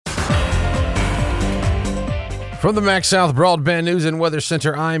From the Max South Broadband News and Weather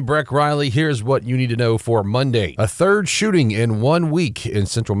Center, I'm Breck Riley. Here's what you need to know for Monday. A third shooting in 1 week in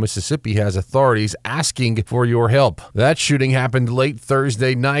central Mississippi has authorities asking for your help. That shooting happened late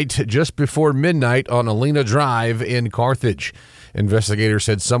Thursday night, just before midnight on Alena Drive in Carthage. Investigators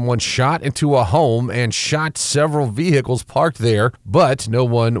said someone shot into a home and shot several vehicles parked there, but no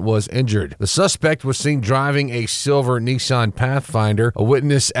one was injured. The suspect was seen driving a silver Nissan Pathfinder. A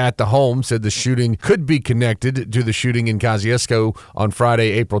witness at the home said the shooting could be connected to the shooting in Kosciusko on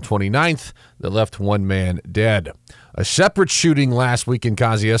Friday, April 29th, that left one man dead. A separate shooting last week in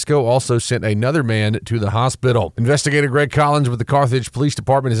Kosciusko also sent another man to the hospital. Investigator Greg Collins with the Carthage Police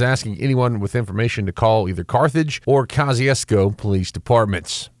Department is asking anyone with information to call either Carthage or Kosciusko Police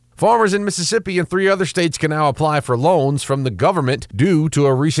Departments. Farmers in Mississippi and 3 other states can now apply for loans from the government due to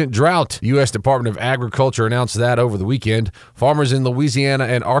a recent drought. The U.S. Department of Agriculture announced that over the weekend. Farmers in Louisiana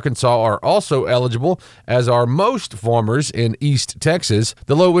and Arkansas are also eligible, as are most farmers in East Texas.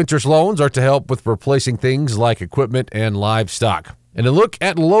 The low-interest loans are to help with replacing things like equipment and livestock. And a look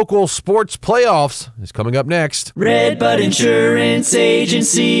at local sports playoffs is coming up next. Redbud Insurance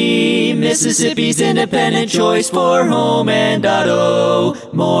Agency, Mississippi's independent choice for home and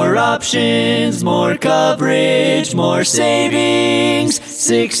auto. More options, more coverage, more savings.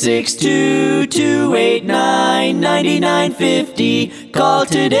 662-289-9950. Call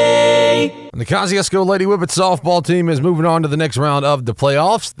today. And the Kosciusko Lady Whippet softball team is moving on to the next round of the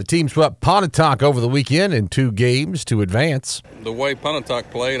playoffs. The team swept Pontotoc over the weekend in 2 games to advance. The way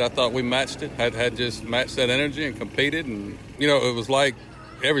Pontotoc played, I thought we matched it, had just matched that energy and competed. And, it was like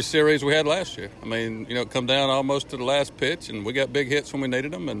every series we had last year. It come down almost to the last pitch, and we got big hits when we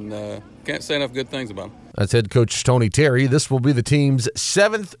needed them, and can't say enough good things about them. That's head coach Tony Terry. This will be the team's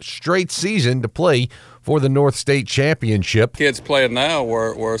 7th straight season to play for the North State Championship. Kids playing now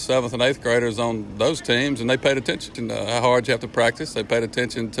were 7th and 8th graders on those teams, and they paid attention to how hard you have to practice. They paid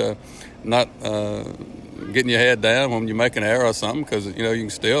attention to not getting your head down when you make an error or something, because, you can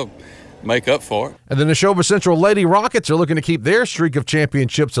still make up for it. And the Neshoba Central Lady Rockets are looking to keep their streak of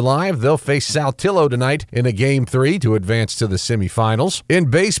championships alive. They'll face Saltillo tonight in a Game 3 to advance to the semifinals.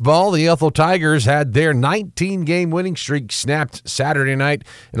 In baseball, the Ethel Tigers had their 19-game winning streak snapped Saturday night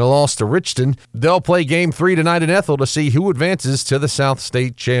in a loss to Richton. They'll play Game 3 tonight in Ethel to see who advances to the South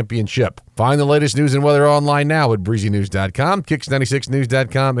State Championship. Find the latest news and weather online now at breezynews.com,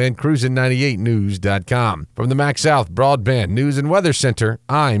 kicks96news.com, and cruisin98news.com. From the Max South Broadband News and Weather Center,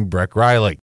 I'm Breck Riley.